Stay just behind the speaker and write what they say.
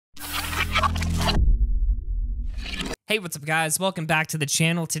Hey, what's up guys? Welcome back to the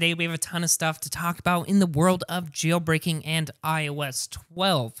channel. Today we have a ton of stuff to talk about in the world of jailbreaking and iOS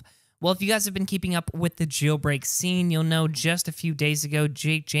 12. Well, if you guys have been keeping up with the jailbreak scene, you'll know just a few days ago,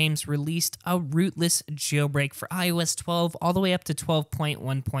 Jake James released a rootless jailbreak for iOS 12 all the way up to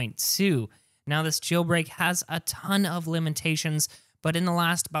 12.1.2. Now, this jailbreak has a ton of limitations, but in the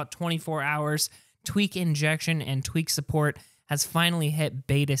last about 24 hours, tweak injection and tweak support has finally hit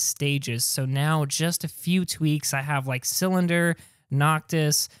beta stages. So now just a few tweaks. I have like Cylinder,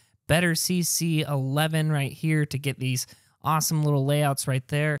 Noctis, Better CC 11 right here to get these awesome little layouts right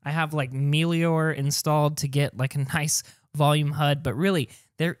there. I have like Meteor installed to get like a nice volume HUD, but really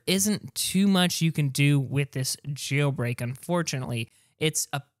there isn't too much you can do with this jailbreak, unfortunately. It's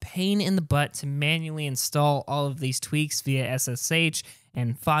a pain in the butt to manually install all of these tweaks via SSH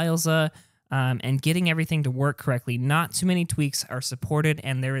and FileZilla. And getting everything to work correctly. Not too many tweaks are supported,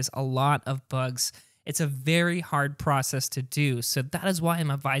 and there is a lot of bugs. It's a very hard process to do, so that is why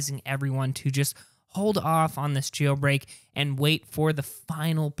I'm advising everyone to just hold off on this jailbreak and wait for the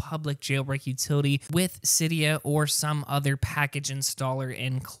final public jailbreak utility with Cydia or some other package installer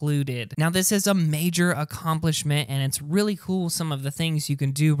included. Now, this is a major accomplishment, and it's really cool some of the things you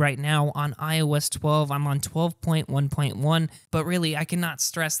can do right now on iOS 12. I'm on 12.1.1, but really, I cannot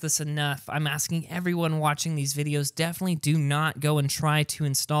stress this enough. I'm asking everyone watching these videos, definitely do not go and try to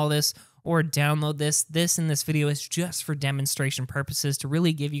install this or download this. This in this video is just for demonstration purposes to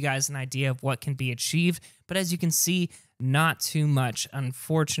really give you guys an idea of what can be achieved. But as you can see, not too much.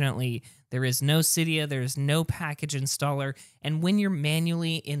 Unfortunately, there is no Cydia, there is no package installer, and when you're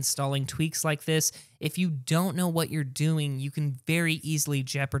manually installing tweaks like this, if you don't know what you're doing, you can very easily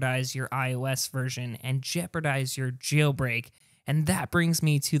jeopardize your iOS version and jeopardize your jailbreak. And that brings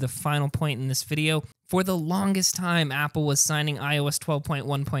me to the final point in this video. For the longest time, Apple was signing iOS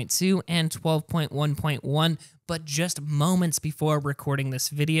 12.1.2 and 12.1.1, but just moments before recording this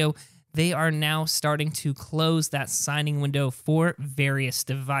video, they are now starting to close that signing window for various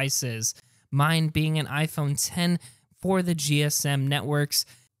devices. Mine being an iPhone 10 for the GSM networks.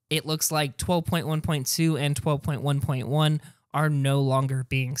 It looks like 12.1.2 and 12.1.1 are no longer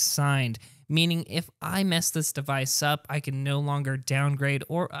being signed, meaning if I mess this device up, I can no longer downgrade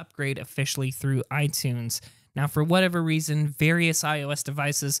or upgrade officially through iTunes. Now, for whatever reason, various iOS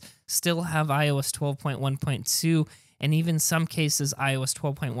devices still have iOS 12.1.2, and even some cases, iOS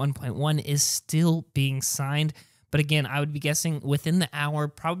 12.1.1 is still being signed. But again, I would be guessing within the hour,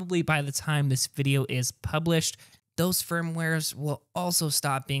 probably by the time this video is published, those firmwares will also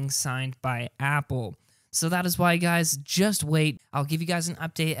stop being signed by Apple. So that is why, guys, just wait. I'll give you guys an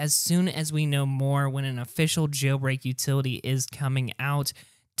update as soon as we know more when an official jailbreak utility is coming out.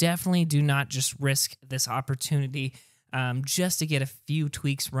 Definitely do not just risk this opportunity just to get a few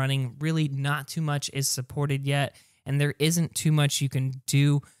tweaks running. Really, not too much is supported yet, and there isn't too much you can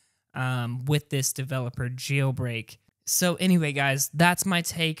do with this developer jailbreak. So anyway, guys, that's my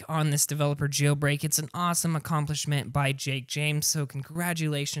take on this developer jailbreak. It's an awesome accomplishment by Jake James, so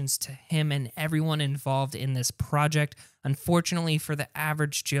congratulations to him and everyone involved in this project. Unfortunately, for the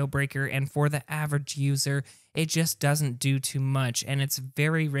average jailbreaker and for the average user, it just doesn't do too much, and it's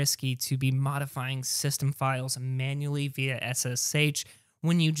very risky to be modifying system files manually via SSH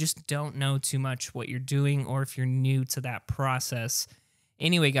when you just don't know too much what you're doing or if you're new to that process.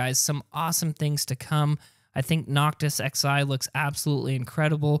 Anyway, guys, some awesome things to come. I think Noctis XI looks absolutely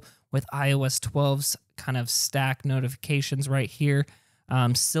incredible with iOS 12's kind of stack notifications right here.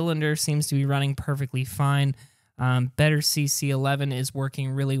 Cylinder seems to be running perfectly fine. Better CC 11 is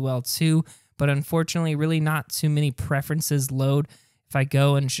working really well too, but unfortunately really not too many preferences load. If I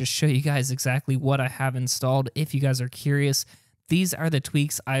go and just show you guys exactly what I have installed, if you guys are curious, these are the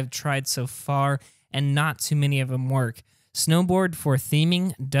tweaks I've tried so far, and not too many of them work. Snowboard for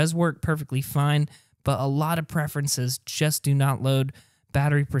theming does work perfectly fine, but a lot of preferences just do not load.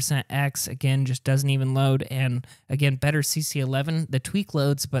 Battery %X, again, just doesn't even load. And again, Better CC11, the tweak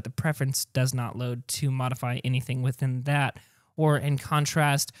loads, but the preference does not load to modify anything within that. Or in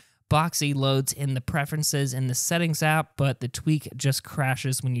contrast, Boxy loads in the preferences in the settings app, but the tweak just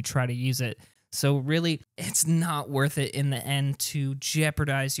crashes when you try to use it. So really, it's not worth it in the end to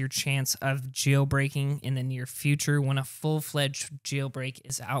jeopardize your chance of jailbreaking in the near future when a full-fledged jailbreak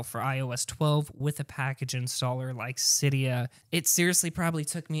is out for iOS 12 with a package installer like Cydia. It seriously probably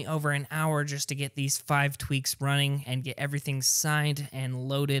took me over an hour just to get these 5 tweaks running and get everything signed and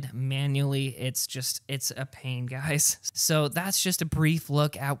loaded manually. It's a pain, guys. So that's just a brief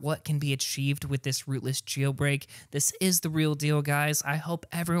look at what can be achieved with this rootless jailbreak. This is the real deal, guys. I hope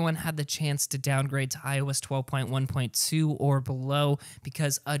everyone had the chance to downgrade to iOS 12.1.2 or below,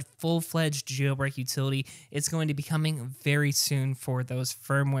 because a full-fledged jailbreak utility is going to be coming very soon for those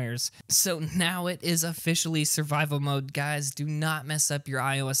firmwares. So now it is officially survival mode, guys. Do not mess up your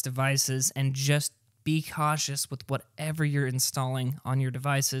iOS devices and just be cautious with whatever you're installing on your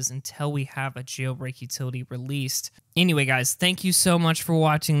devices until we have a jailbreak utility released. Anyway, guys, thank you so much for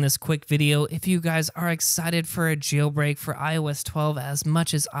watching this quick video. If you guys are excited for a jailbreak for iOS 12 as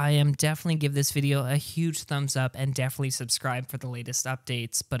much as I am, definitely give this video a huge thumbs up and definitely subscribe for the latest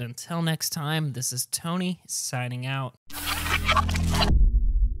updates. But until next time, this is Tony signing out.